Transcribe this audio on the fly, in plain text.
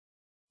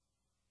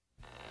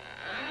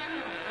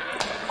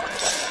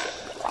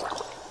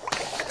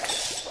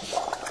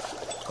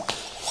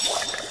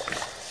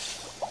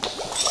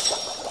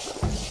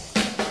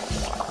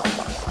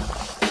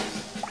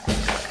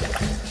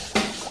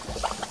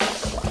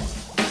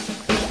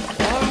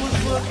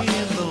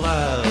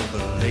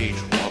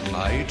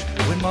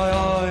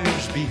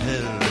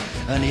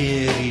an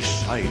eerie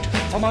sight,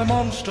 for my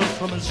monster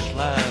from his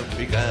slab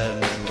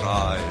began to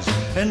rise,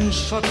 and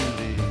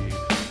suddenly,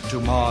 to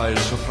my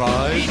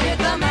surprise, he did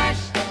the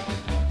mash.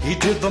 He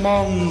did the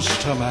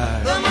monster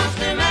mash. The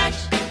monster mash.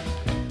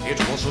 It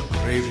was a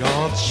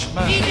graveyard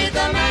smash. He did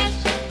the mash.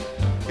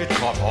 It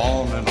caught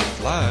on in a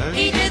flash.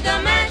 He did the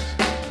mash.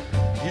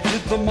 He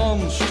did the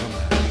monster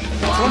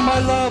mash. From my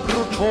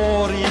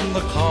laboratory in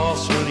the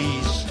castle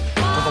east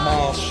to the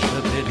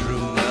master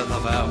bedroom where the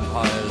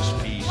vampires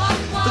feast.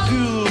 The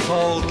ghouls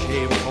all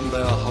came from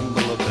their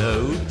humble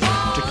abode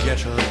to get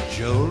a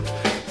jolt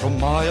from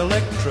my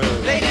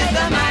electrode. They did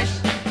the mash.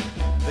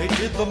 They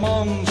did the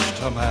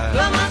monster mash.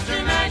 The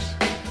monster mash.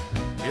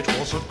 It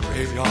was a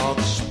graveyard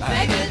They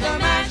smash. did the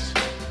mash.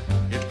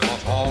 It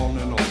caught on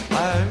in a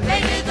flash.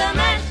 They did the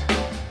mash.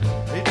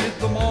 They did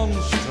the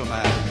monster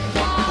mash.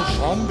 The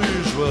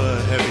zombies were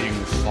having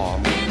fun.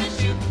 In a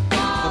shoot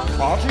The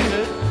party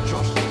had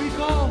just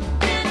begun.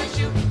 In a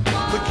shoot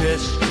The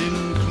guests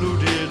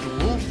included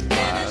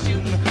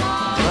Wolfman,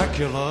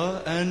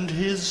 Dracula, and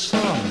his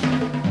son.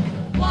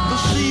 The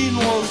scene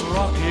was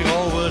rocking,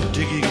 all were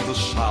digging the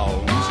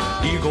sounds.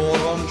 Igor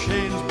on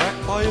chains,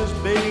 backed by his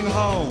baying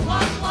hounds.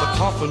 The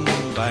coffin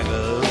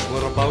bangers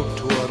were about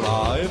to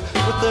arrive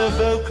with their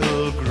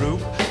vocal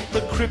group,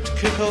 the Crypt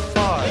Kicker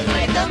Five. They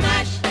played the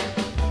mash.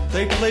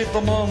 They played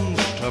the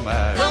monster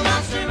mash. The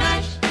monster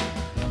mash.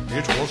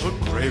 It was a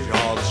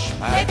graveyard They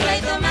smash.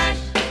 played the mash.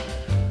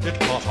 It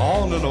caught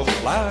on in a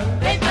flash.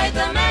 They played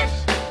the mash.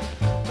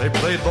 They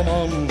played the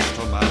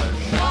monster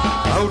mash.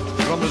 Out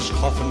from his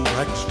coffin,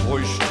 Drac's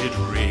voice did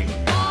ring.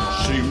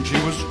 Seemed he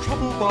was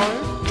troubled by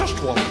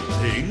just one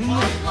thing.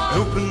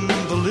 Opened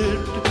the lid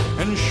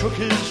and shook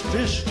his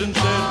fist and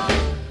said,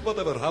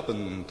 "Whatever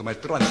happened to my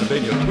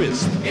Transylvania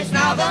twist?" It's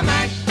now the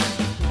mash.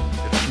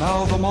 It's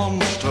now the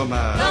monster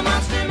mash. The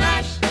monster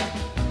mash.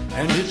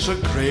 And it's a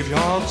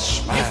graveyard It's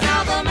smash.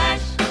 now the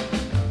mash.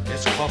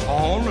 It's caught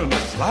on in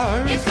a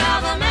flash. It's now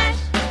the mash.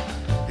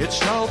 It's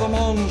now the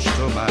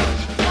monster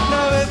mash.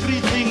 Now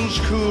everything's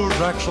cool,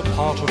 Drac's a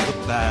part of the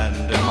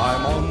band, and my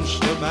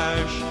monster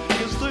mash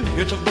is the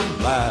hit of the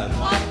land.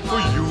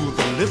 For you,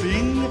 the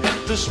living,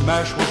 this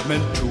mash was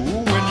meant to.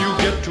 When you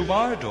get to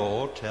my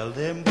door, tell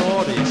them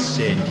God is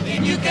sent.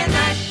 Then you can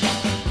mash.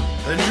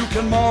 Then you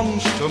can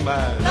monster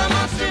mash The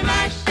monster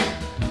mash.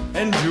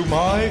 and do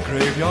my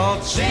graveyard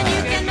Then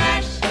you smash. can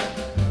mash.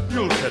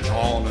 You'll catch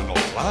on in a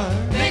flash.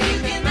 Then you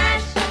can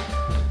mash.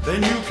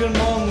 Then you can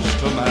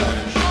monster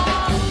mash.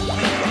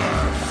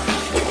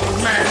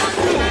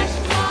 Monster mash.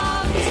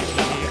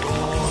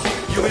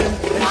 You in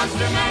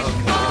Monster mash.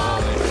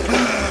 mash.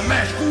 Monster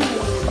mash.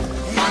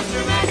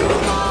 Monster mash.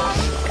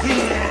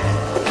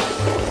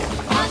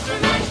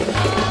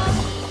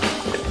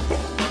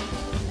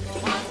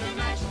 Monster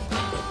mash.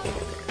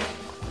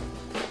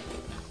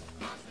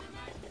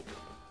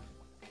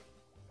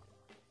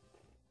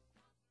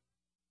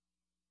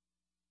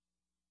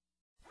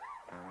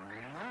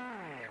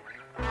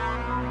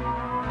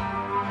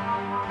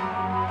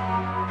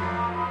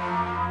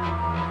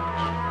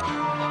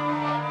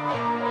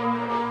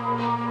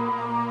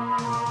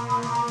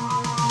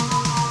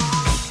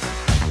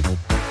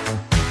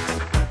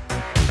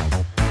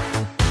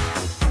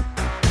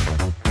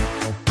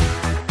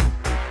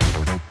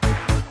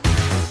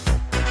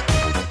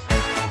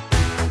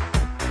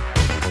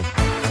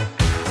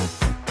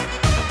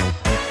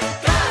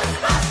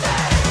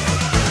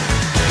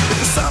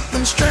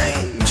 Something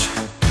strange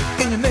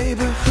in your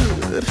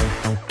neighborhood.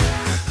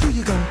 Who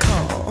you gonna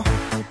call?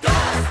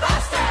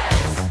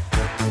 Ghostbusters.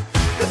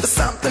 If there's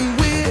something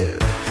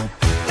weird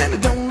and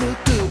it don't look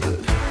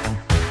good,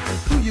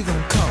 who you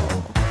gonna call?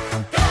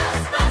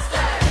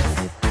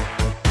 Ghostbusters.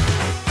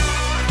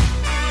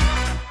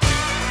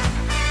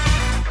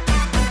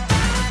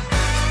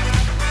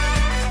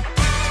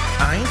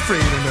 I ain't afraid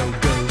of no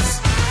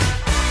ghosts.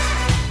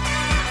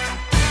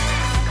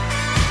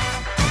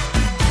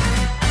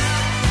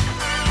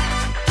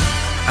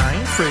 I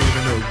ain't afraid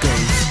of no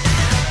ghosts.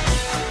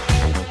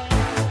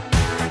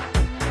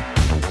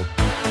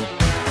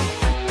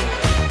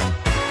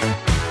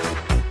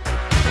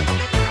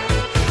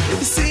 If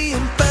you're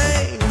seeing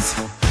things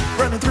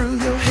running through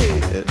your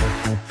head,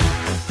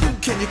 who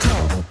can you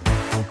call?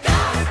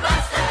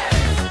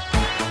 Ghostbusters.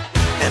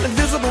 An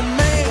invisible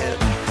man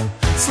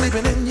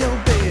sleeping in your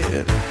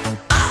bed.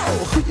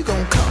 Oh, who you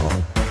gonna call?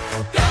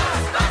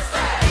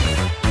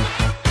 Ghostbusters.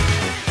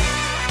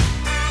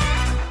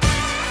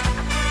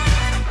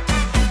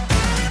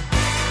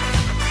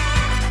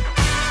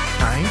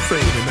 I ain't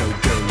afraid of no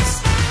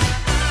ghosts.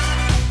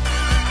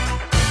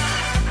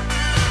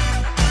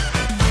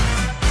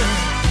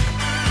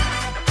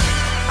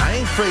 I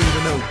ain't afraid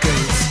of no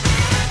ghosts.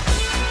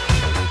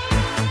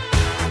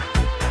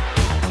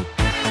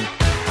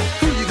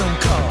 Who you gonna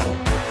call?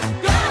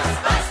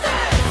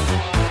 Ghostbusters.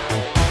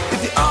 If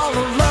you're all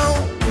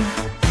alone,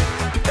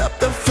 pick up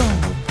the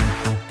phone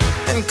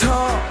and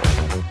call.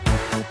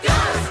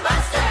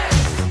 Ghostbusters.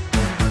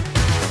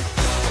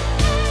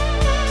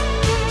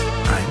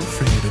 I ain't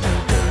afraid of no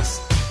ghosts.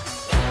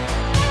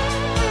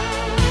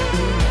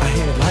 I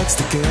hear it likes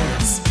to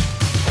guess.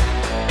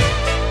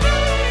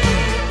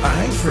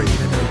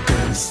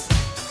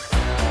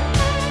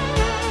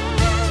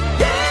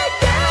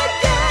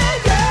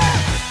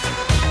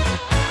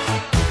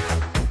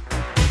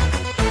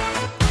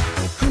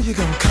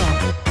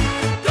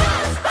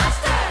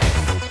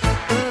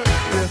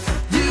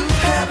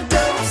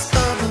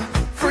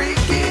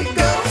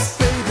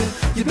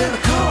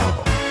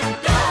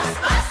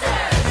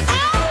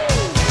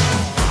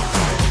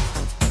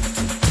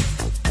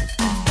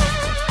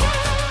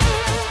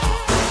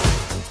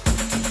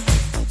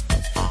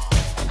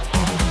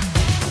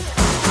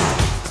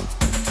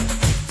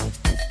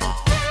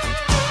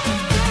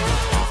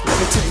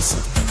 ghost.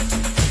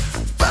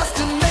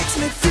 Busting makes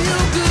me feel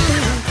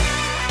good.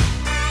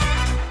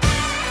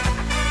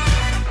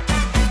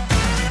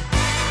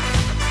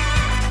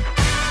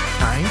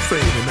 I ain't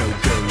afraid of no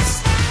ghosts.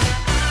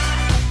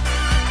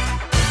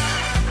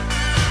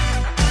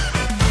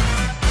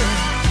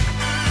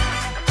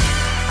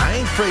 I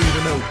ain't afraid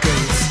of no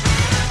ghosts.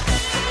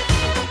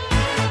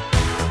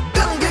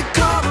 Don't get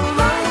caught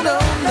alone,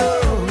 oh no.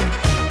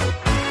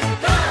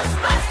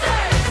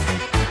 Ghostbusters!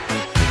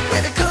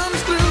 When it comes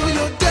through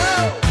your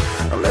door,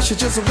 unless you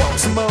just want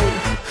some more,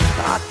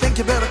 I think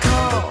you better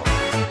call.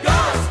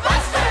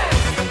 Ghostbusters!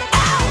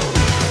 Ow!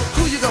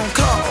 Who you gonna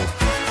call?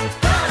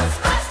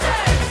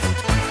 Ghostbusters!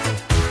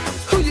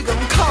 Who you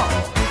gonna call?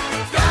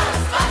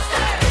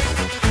 Ghostbusters!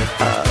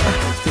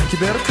 Think you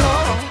better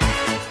call.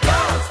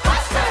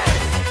 Ghostbusters!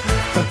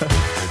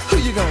 Who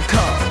you gonna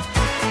call?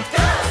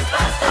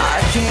 Ghostbusters! I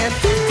can't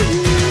hear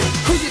you.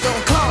 Who you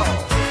gonna call?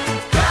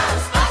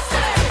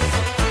 Ghostbusters!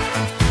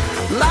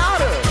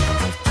 Louder.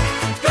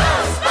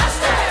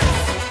 Ghostbusters!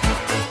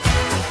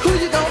 Who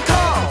you gonna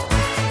call?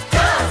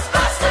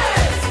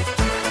 Ghostbusters!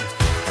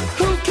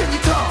 Who can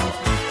you call?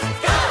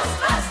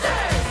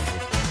 Ghostbusters!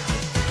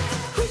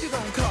 Who you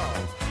gonna call?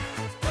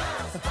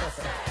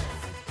 Ghostbusters!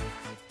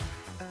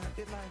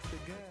 It likes the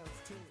girls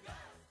too.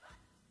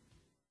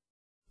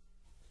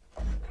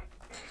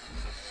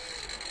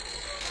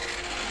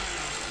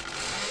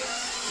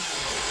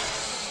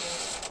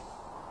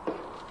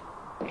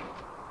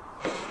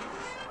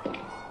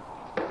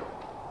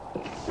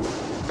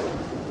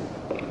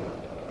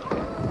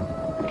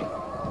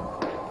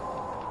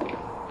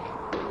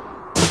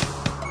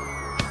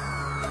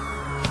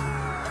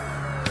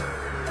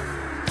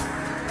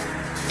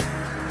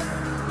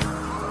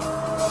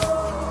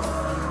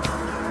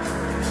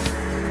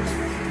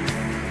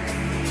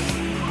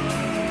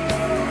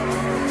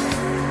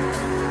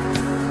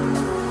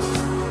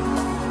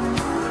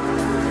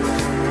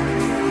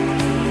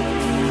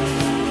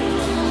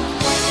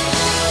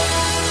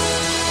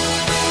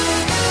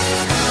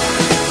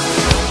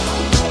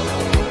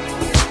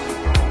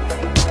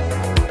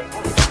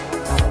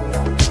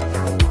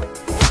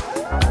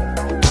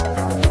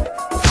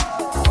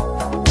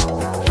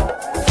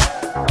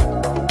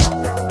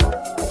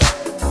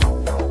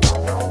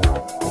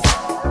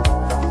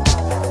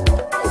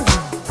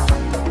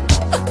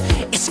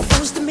 It's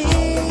close to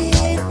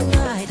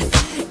midnight.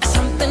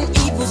 Something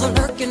evil's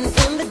lurking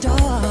in the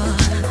dark.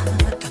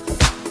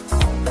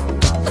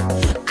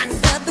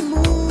 Under the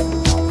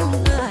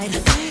moonlight,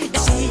 you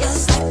see a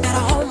sight that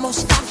almost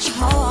stops your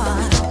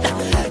heart.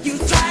 You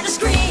try to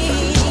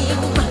scream,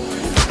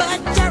 but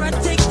terror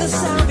takes the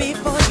sound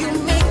before you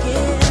make it.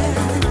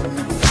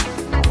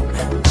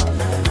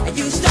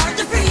 You start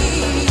to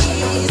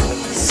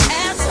freeze,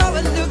 and so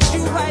it looks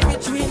you right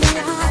between the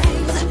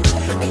eyes.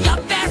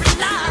 You're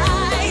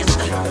paralyzed,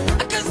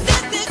 'cause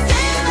this is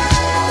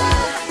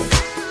daylight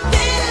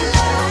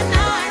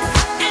night,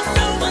 and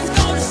no one's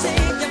gonna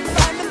save you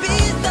from the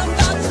beast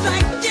about to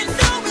strike. You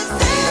know it's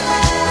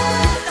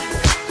daylight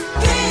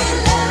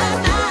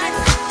night.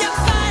 You're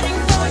fighting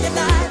for your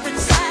life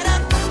inside a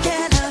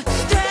killer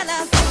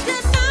thriller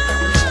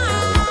tonight.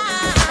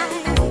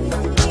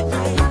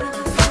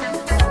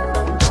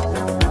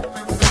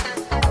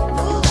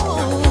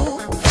 Ooh.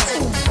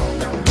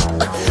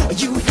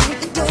 You hear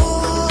the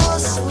door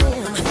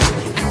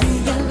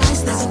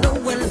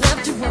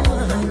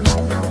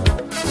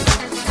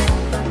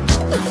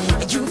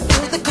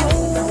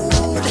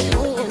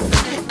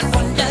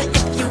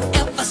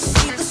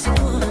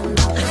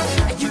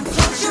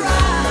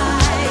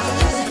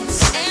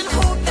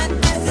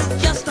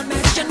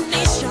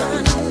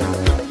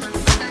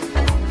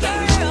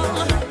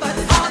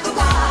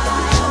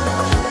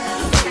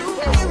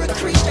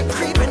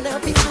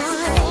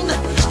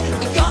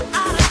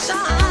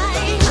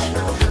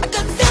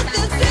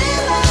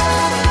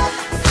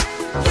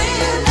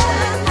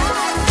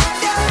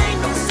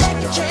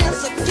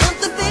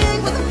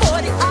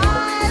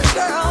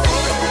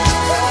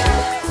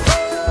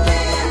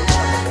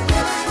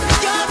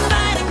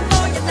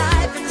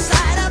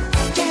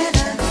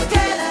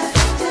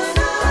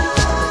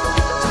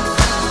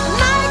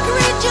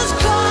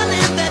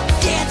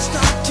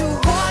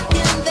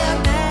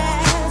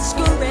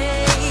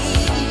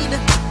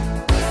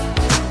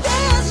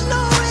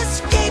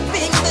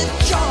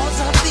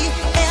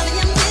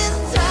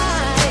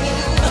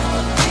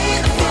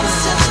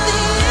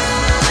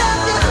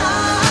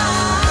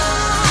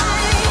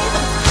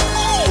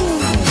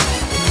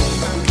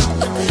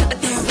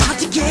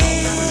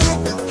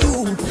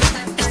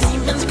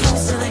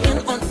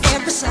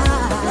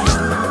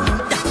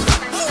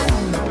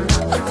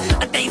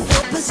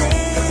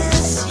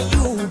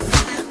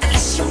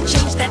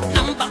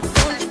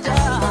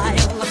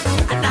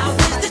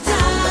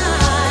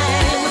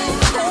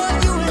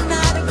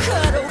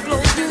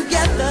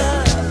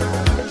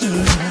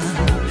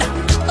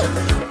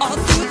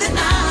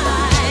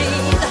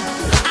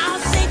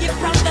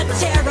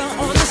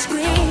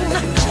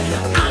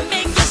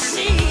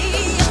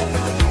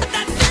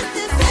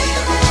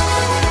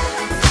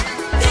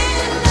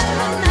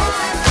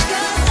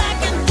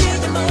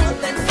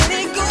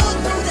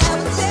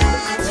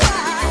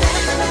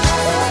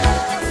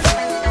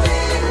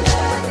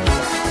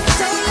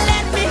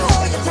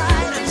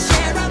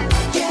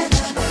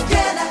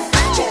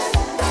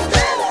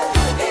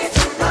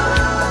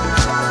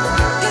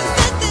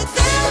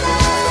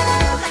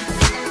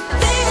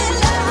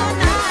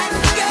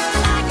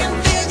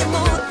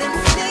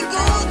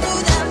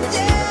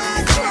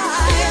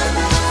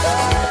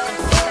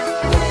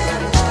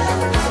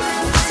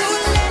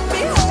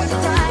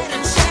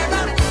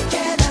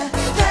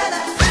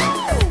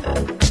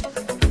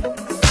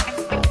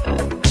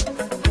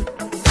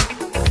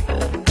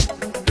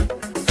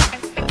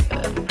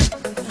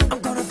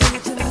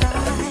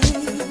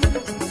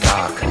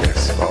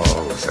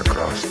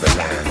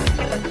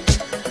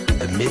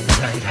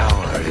midnight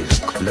hour is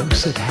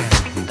close at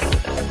hand.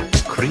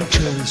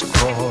 Creatures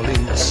crawl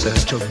in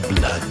search of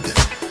blood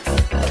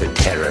to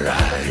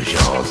terrorize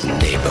your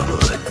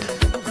neighborhood.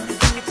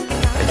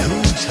 And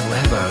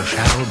whosoever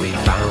shall be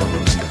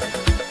found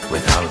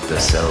without the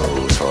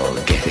soul for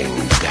getting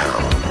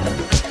down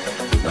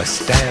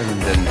must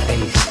stand and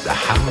face the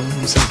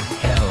hounds of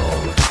hell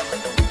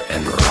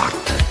and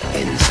rot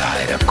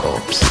inside a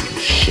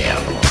corpse's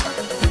shell.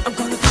 I'm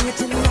gonna bring it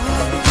tonight.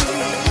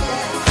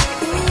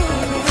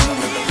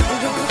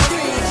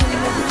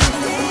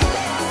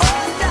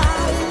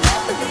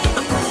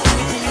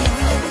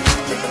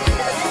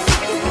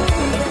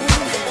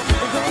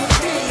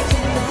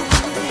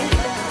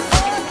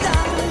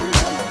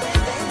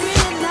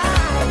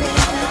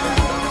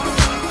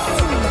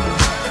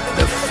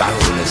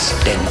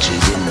 Stench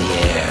is in the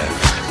air,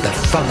 the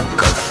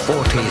funk of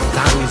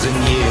 40,000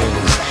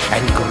 years,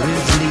 and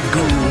grisly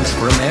goons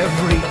from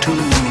every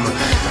tomb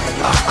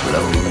are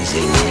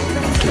closing in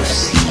to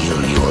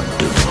seal your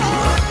doom.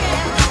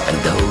 And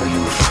though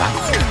you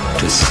fight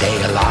to stay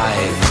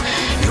alive,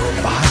 your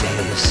body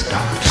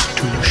starts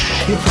to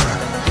shiver,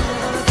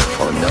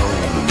 for no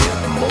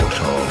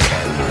immortal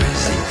can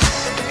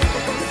resist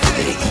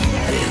the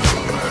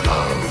evil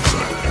of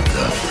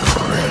the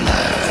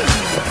thriller.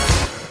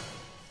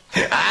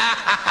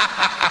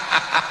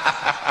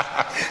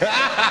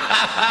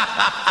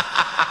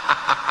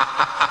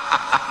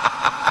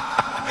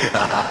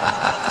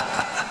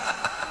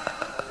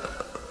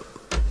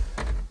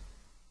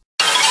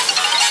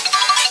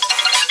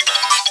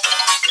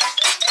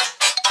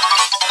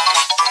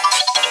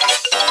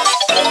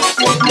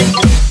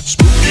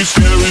 Spooky,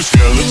 scary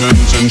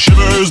skeletons and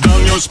shivers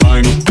down your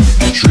spine.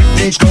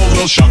 Shrieking skulls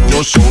will shock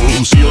your soul,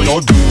 seal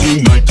your doom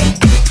tonight.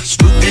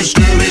 Spooky,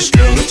 scary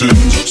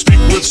skeletons speak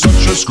with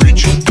such a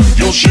screech.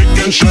 You'll shake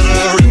and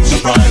shudder in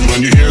surprise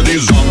when you hear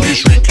these zombies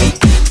shriek.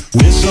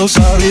 We're so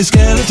sorry,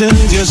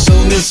 skeletons, you're so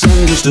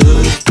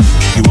misunderstood.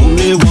 You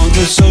only want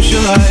to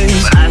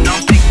socialize, but I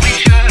don't think we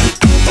should.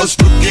 A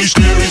spooky,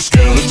 scary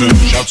skeleton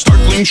shouts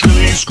startling,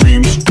 shrilly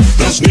screams.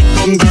 They'll sneak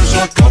under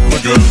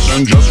sarcophagus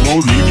and just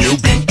won't leave you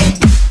be.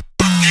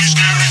 Spooky,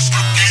 scary,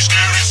 spooky,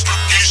 scary,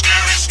 spooky,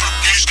 scary,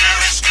 spooky,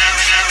 scary, scary,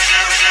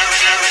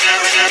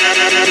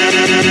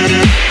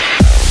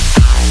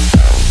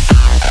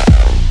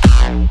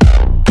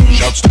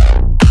 shouts.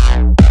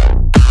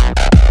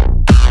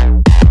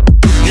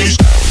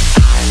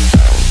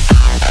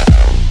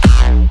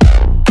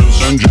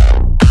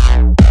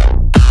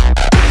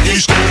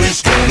 Scary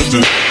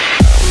skeleton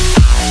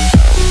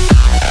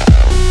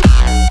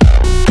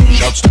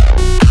shouts.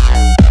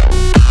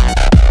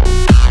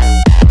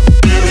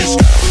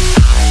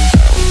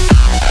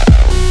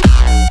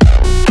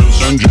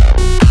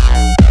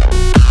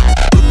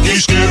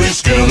 Scary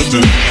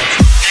skeleton.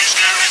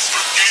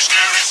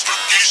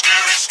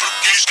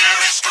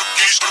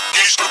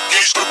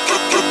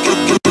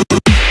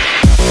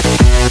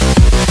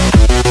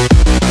 Shouts.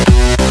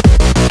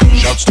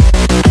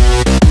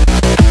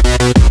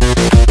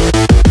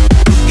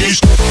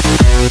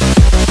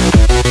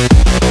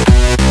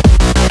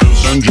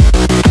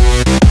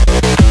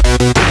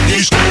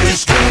 Scary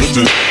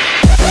skeleton.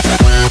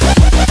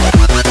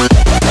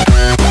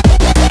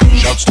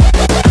 Shouts.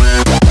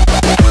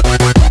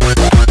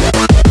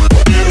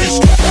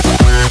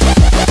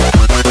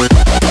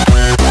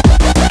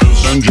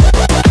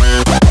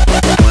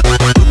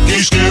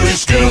 Scary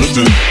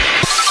skeleton.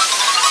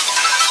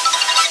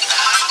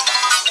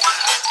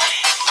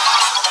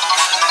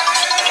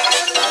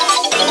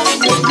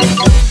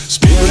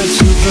 Spirit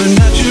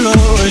supernatural,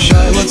 or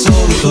shy, what's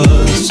all the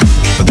buzz?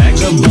 The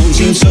bags of bones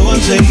seem so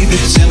unsafe,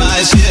 it's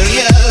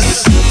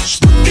semi-serious.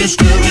 Spooky,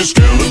 scary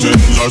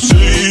skeletons are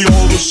silly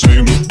all the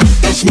same.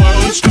 They'll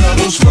smile and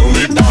scrabble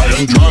slowly by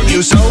and drive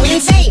you so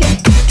insane.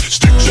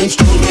 Sticks and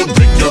stones will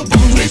break your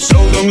bones, they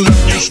seldom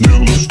let you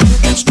snooze.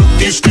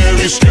 Spooky,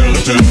 scary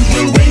skeletons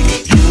will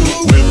wake you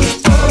with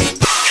a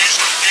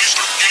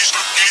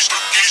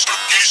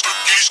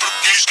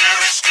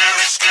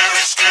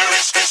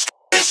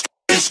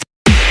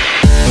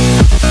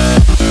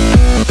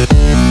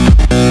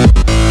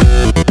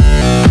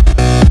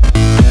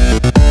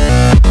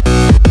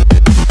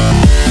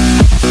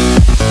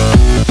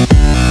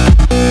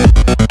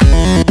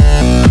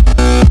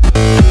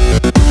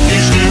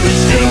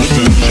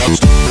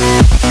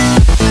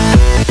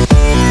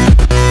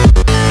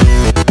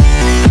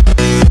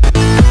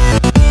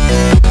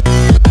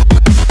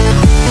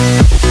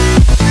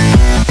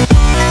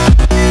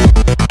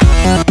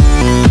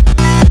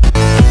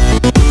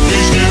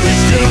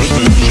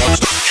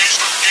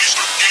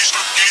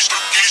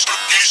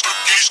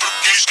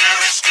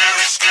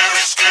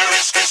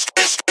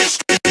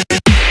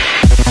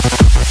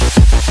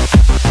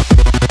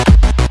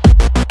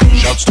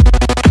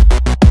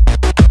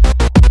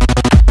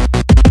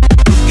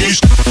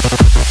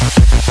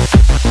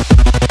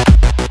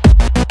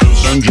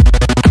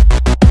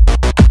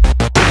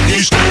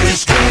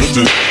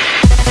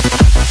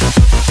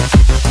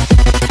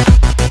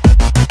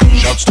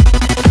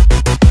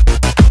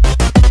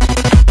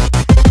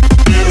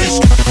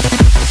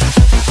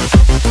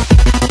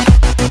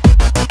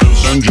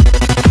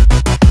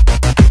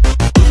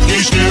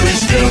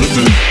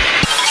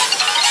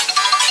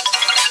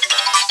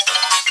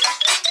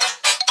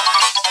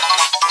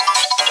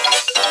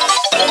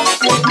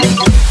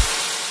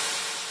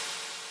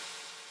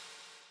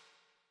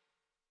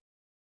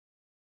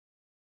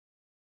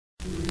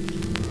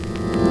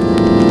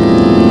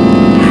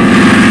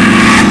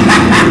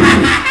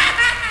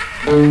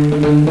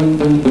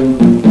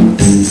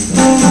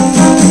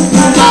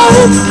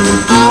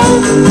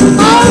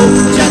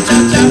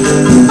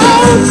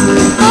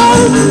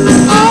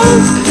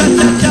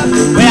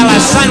Well, the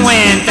sun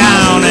went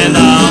down and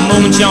the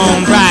moon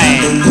shone bright.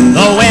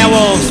 The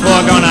werewolves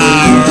were gonna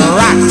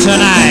rock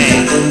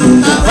tonight.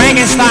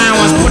 Frankenstein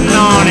was putting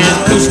on his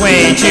blue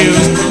suede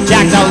shoes.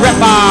 Jack the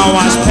Ripper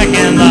was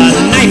picking the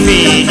knife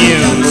he'd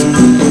use.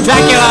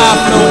 Dracula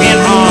flew in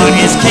on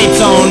his cape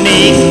so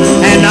neat,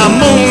 and the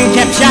moon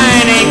kept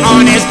shining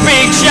on his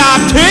big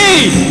sharp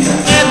teeth.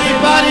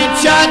 Everybody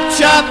chop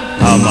chop,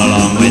 Come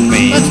along with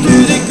me. let's do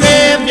the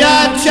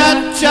graveyard chop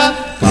chop.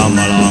 Come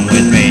along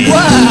with me.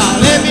 Wow,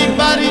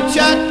 everybody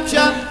chop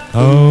chop.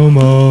 Come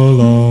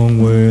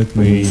along with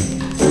me.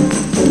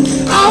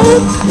 Ow,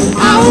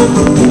 ow,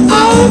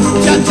 ow,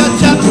 chop chop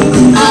chop.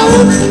 Ow,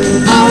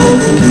 ow,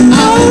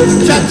 ow,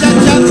 chop chop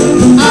chop.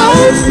 Ow,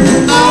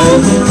 ow,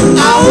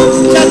 ow,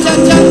 chop chop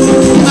chop.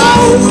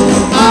 Ow,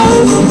 ow,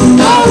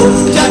 ow,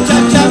 chop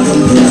chop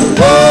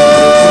chop.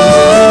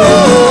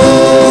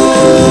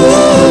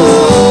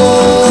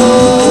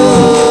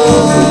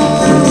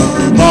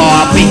 For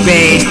a big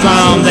bass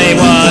drum they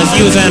was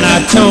using a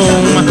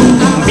tune,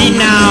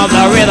 beating out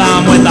the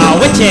rhythm with the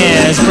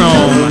witch's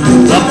broom.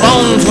 The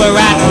bones were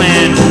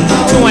rattling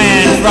to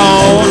and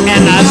fro,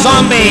 and the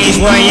zombies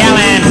were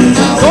yelling,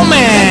 go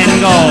man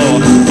go.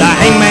 The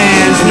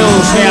hangman's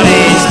noose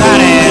really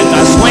started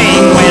to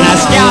swing when a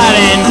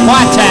skeleton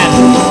quartet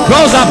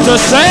goes up to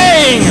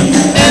sing.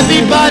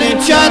 Everybody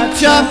chop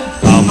chop,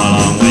 Come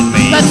along with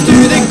me. let's do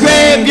the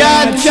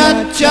graveyard chop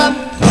chop.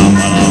 Come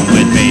along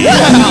with me.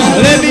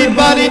 Wow,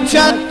 everybody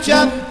chop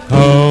chop.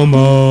 Come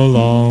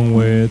along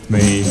with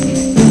me.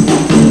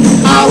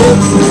 Ow,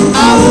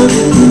 ow,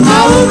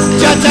 ow,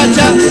 cha cha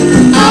cha.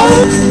 Ow,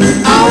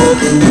 ow,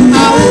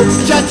 ow,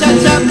 cha cha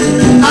cha.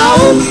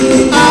 Ow,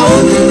 ow,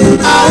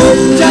 ow,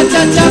 cha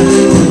cha cha.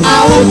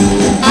 Ow,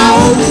 ow,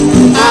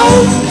 ow,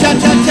 cha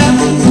cha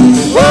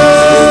cha.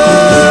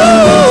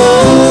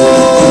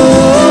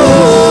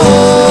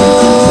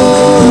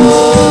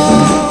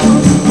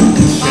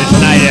 Good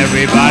night,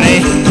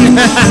 everybody.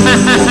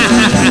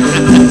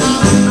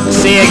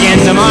 See you again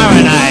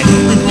tomorrow night.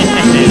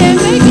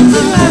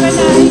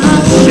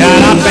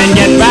 Shut up and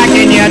get back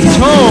in your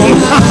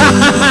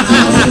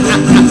tomb.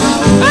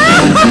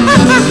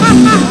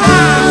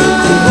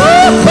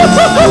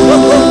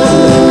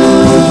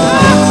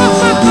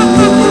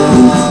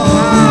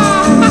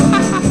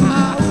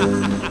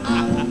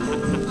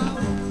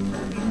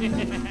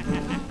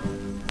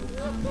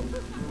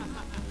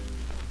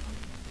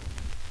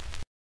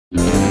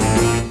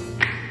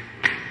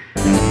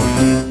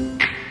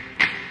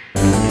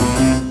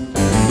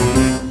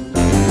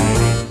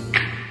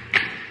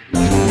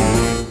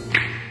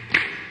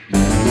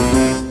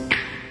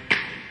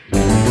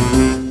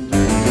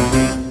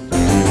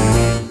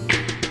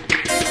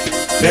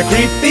 They're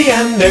creepy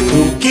and they're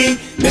kooky,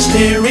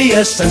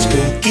 mysterious and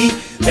spooky.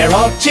 They're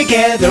all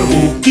together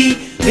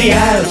ooky, the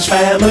Addams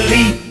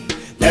Family.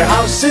 Their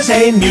house is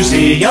a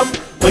museum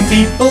when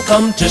people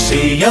come to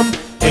see 'em.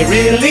 They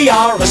really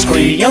are a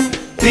scream,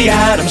 the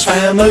Addams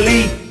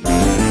Family.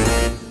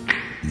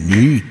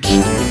 Neat.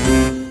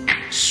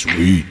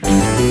 Sweet.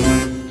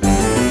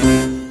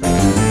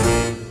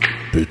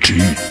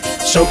 Petite.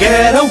 So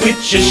get a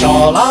witch's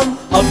shawl on,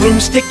 a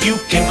broomstick you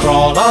can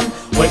crawl on.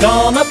 We're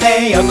gonna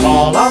pay a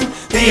call on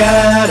the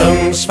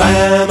Addams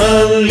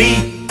Family.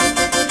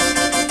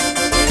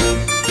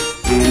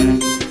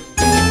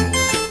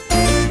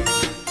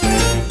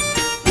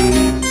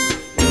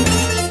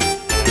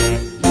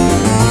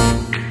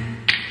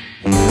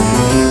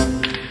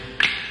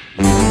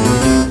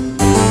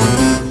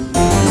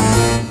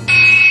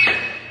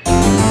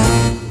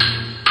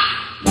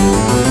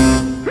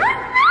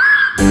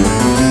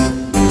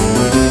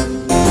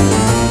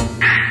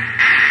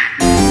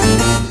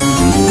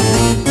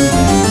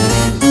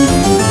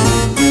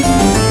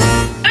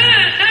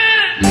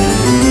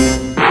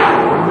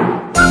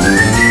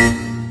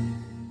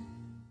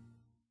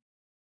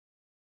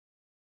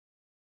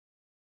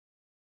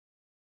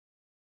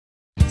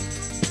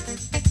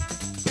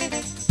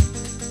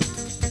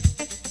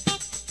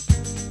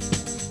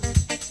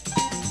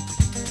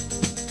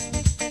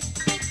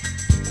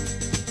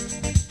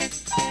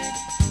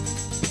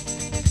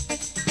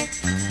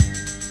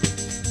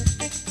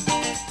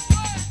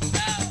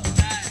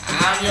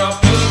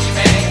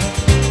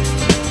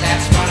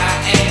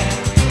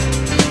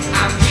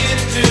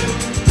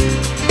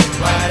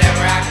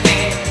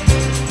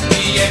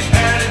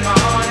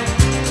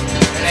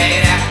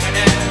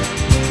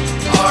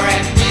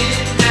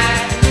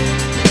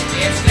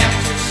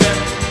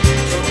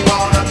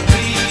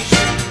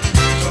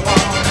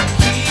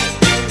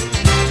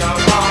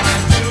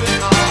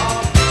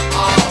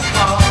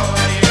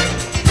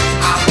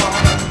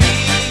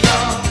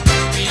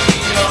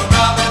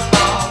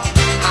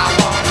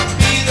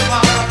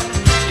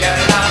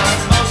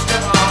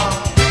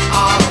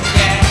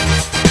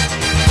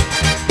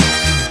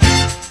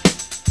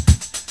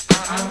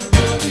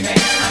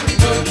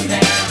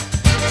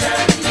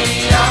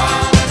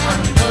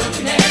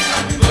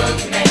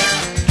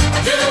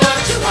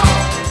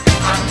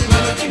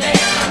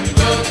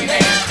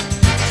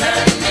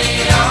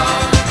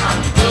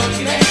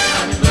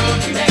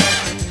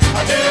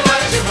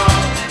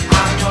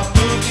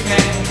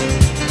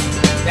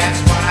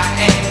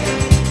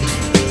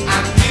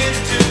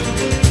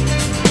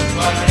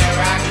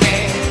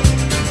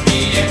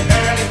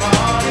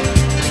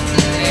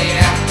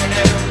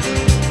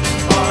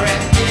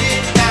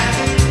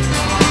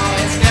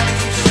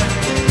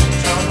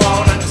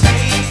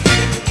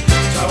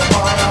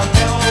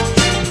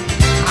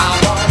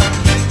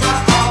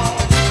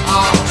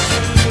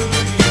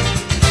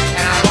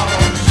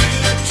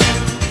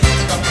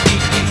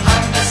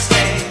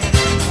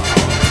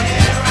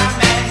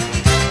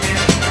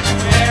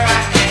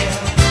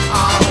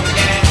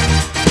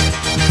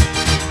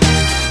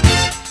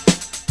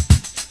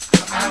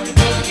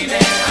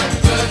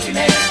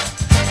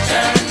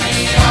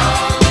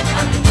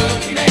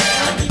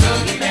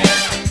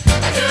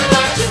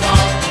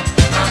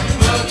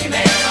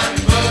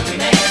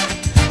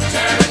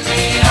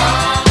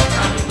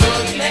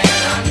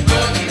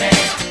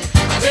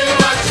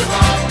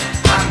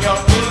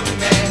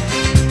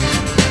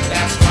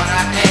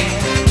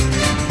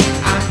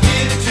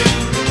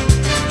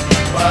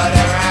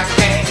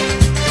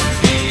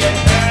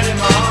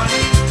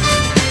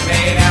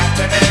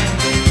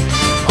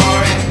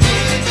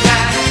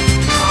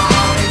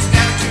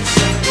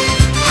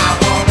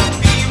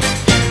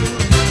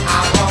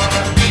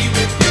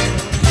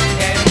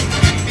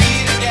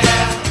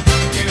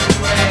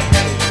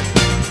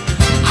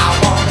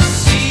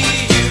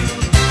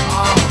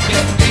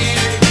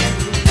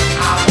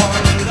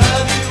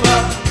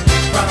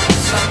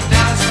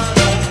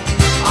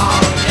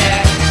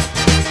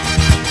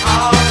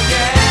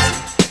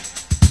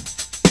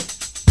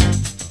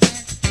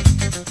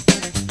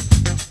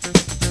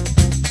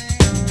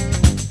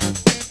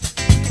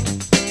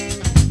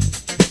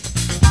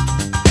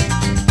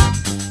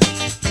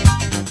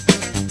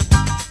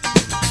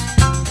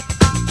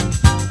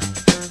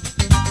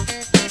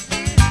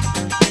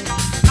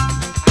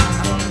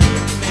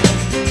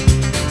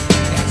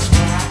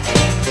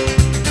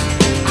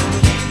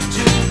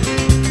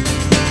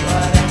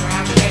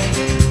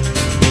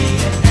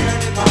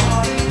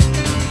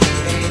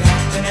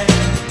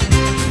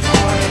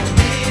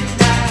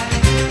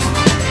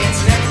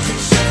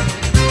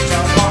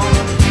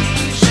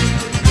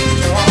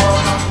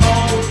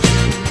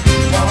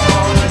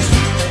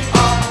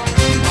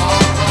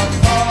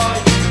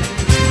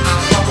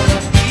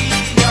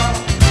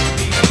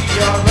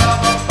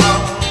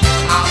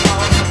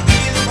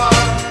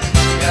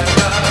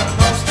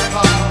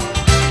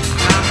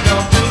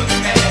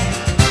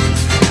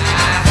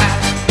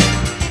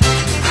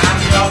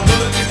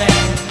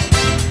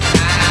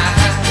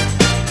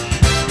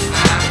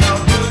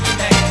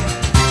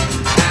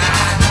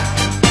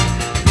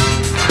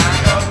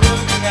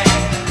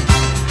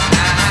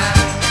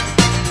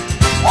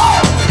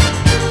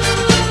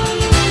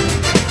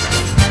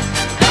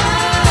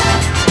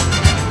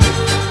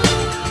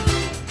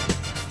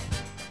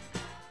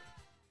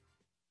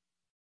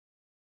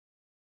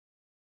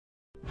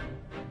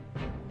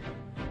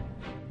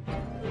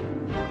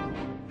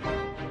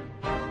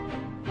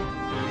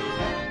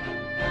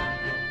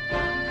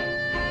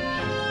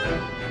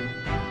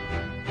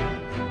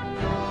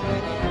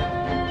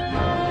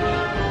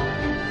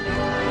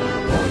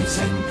 boys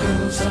and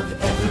girls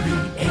of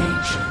every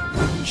age.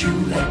 Wouldn't you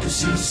like to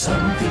see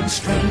something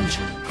strange?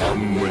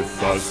 Come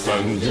with us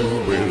and you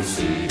will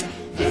see.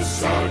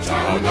 This our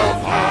town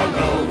of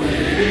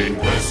Halloween.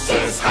 This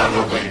is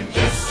Halloween.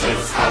 This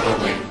is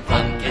Halloween.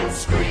 Pumpkins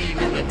scream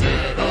in the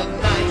dead of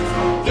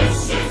night.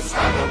 This is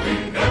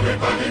Halloween.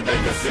 Everybody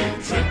make a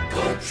scene. Trick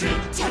or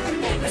treat. Tell the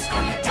neighbors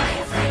on your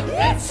diaphragm.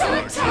 It's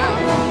our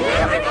town.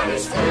 Everybody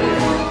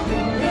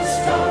scream. This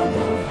town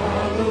of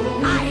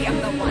Halloween. I am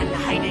the one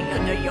hiding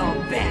under your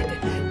bed.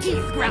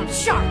 Teeth ground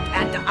sharp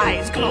and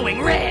eyes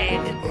glowing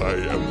red. I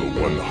am the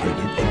one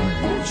hiding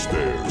under your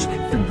stairs.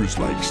 Fingers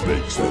like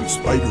snakes and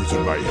spiders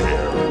in my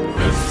hair.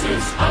 This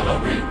is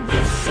Halloween.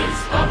 This is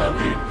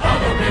Halloween.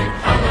 Halloween.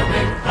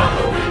 Halloween.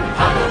 Halloween.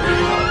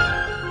 Halloween.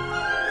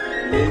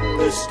 In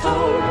this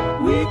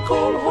town we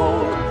call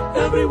home.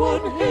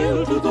 Everyone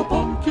hail to the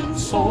pumpkin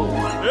song.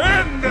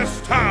 In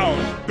this town,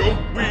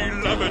 don't we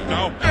love it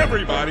now?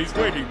 Everybody's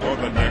waiting for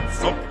the next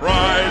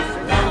surprise.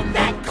 Round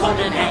that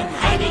corner and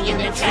hiding in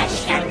the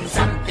trash can.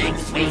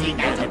 Something's waiting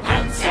now to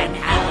pounce and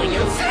how you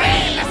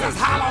scream. This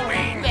is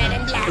Halloween. Red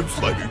and black. And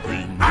slimy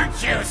green.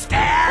 Aren't you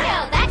scared?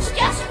 Well, that's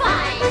just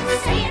fine.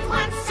 Say it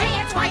once, say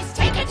it twice.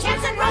 Take a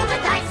chance and roll the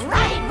dice.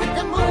 Ride with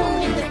the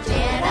moon in the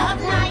dead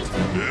of night.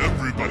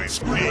 Everybody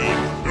scream.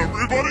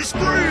 Everybody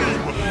scream.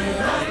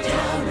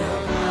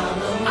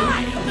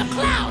 I am the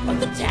clown with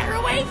the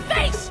tearaway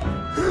face.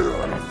 Here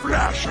in a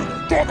flash and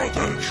gone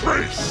without a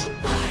trace.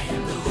 I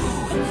am the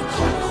who in the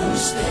cold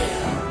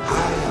stare.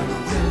 I am the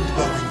wind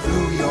blowing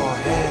through your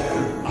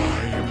hair. I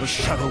am the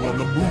shadow on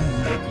the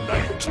moon at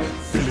night,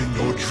 filling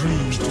your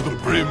dreams to the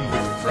brim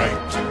with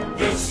fright.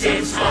 This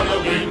is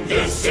Halloween,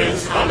 this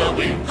is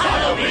Halloween.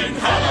 Halloween,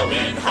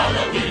 Halloween,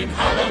 Halloween,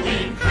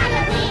 Halloween.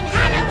 Halloween,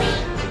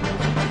 Halloween.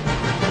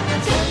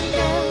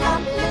 Tender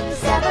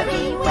rumblings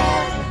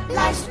everywhere.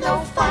 Life's no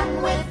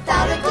fun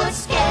without a good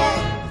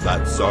scare.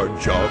 That's our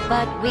job.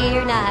 But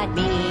we're not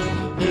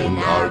mean in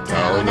our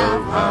town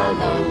of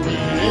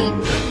Halloween.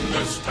 In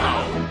this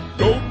town,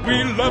 don't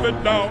we love it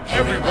now?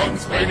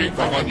 Everyone's waiting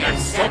for the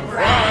next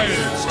surprise.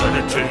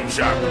 Skeleton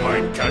Jack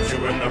might catch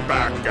you in the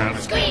back and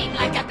Scream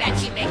like a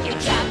banshee, make you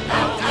jump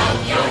out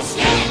of your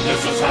skin.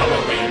 This is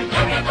Halloween,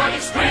 everybody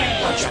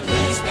scream. Won't you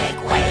please make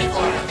way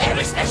for a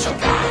very special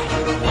guy?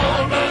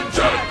 Lawman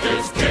Jack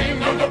is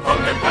king of the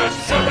pumpkin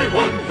patch.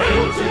 Everyone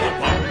hail to the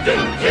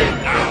pumpkin king.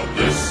 Now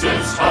this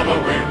is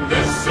Halloween,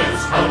 this is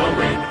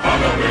Halloween.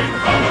 Halloween,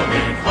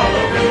 Halloween,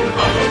 Halloween,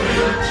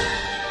 Halloween.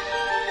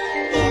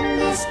 In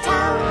this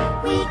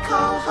town we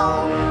call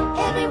home.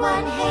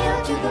 Everyone hail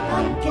to the a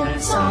pumpkin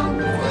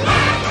song.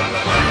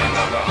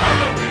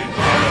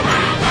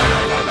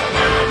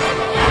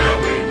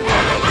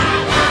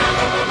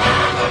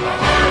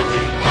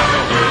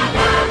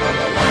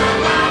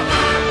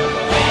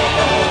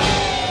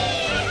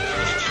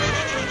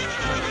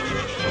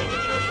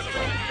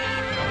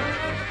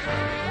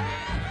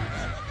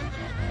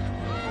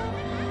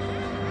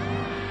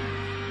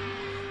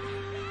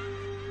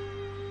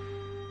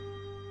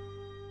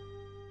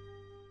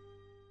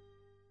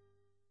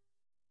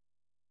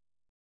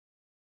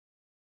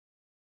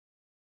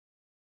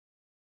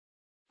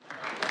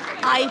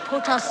 I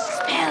put a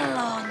spell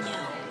on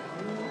you.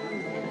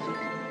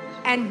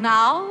 And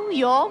now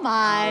you're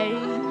mine.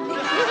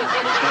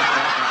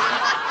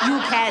 You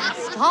can't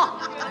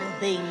stop the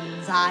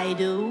things I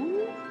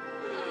do.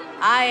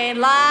 I ain't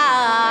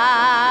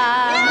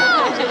lying.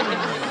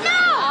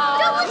 No!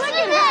 Don't listen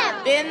to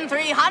them! Been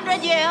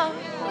 300 years,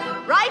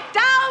 right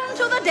down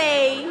to the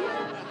day.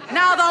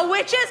 Now the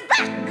witch is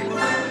back,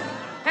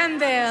 and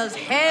there's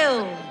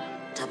hell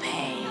to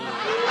pay.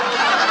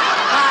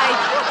 I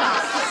put a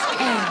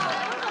spell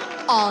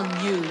on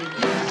you.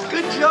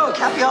 Good joke.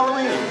 Happy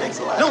Halloween. Thanks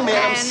a lot. No,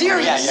 man, I'm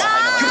serious. Yeah, I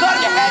know. You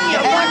got your head in the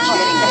fun.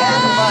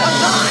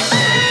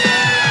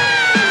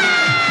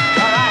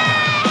 All right.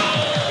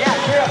 Yeah,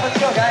 cheer up. Let's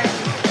go, guys.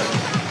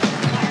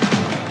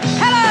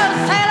 Hello,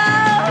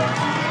 sailor.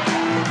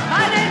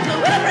 My name's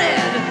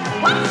Wilfred.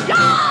 What's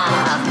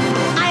yours?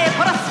 I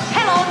put a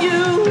spell on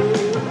you,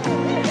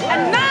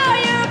 and now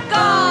you're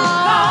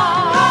gone.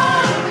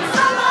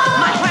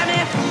 My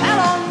whammy fell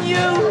on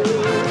you,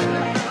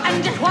 and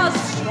it was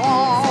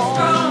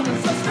strong.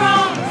 So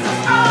strong.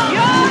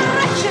 Your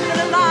wretched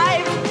little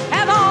life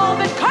have all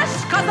been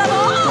cursed 'cause of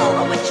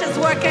all the witches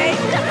working.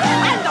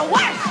 And the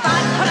worst, I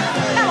put a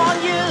spell on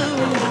you,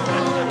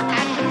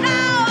 and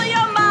now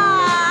you're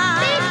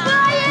mine.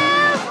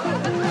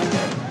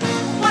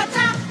 What's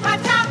up?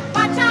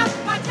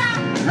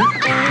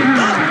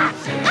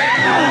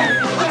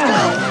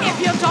 If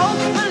you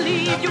don't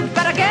believe, you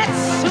better get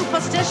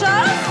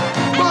superstitious.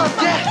 Mom,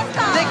 Dad,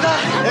 thank God.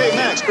 Hey,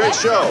 Max, great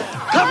show.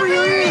 Cover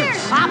your ears.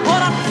 I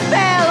put a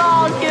spell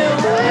on you.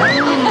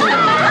 I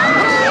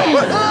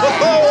put a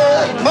spell.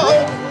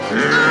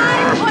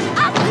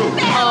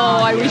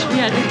 Oh, I wish we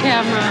had the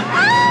camera.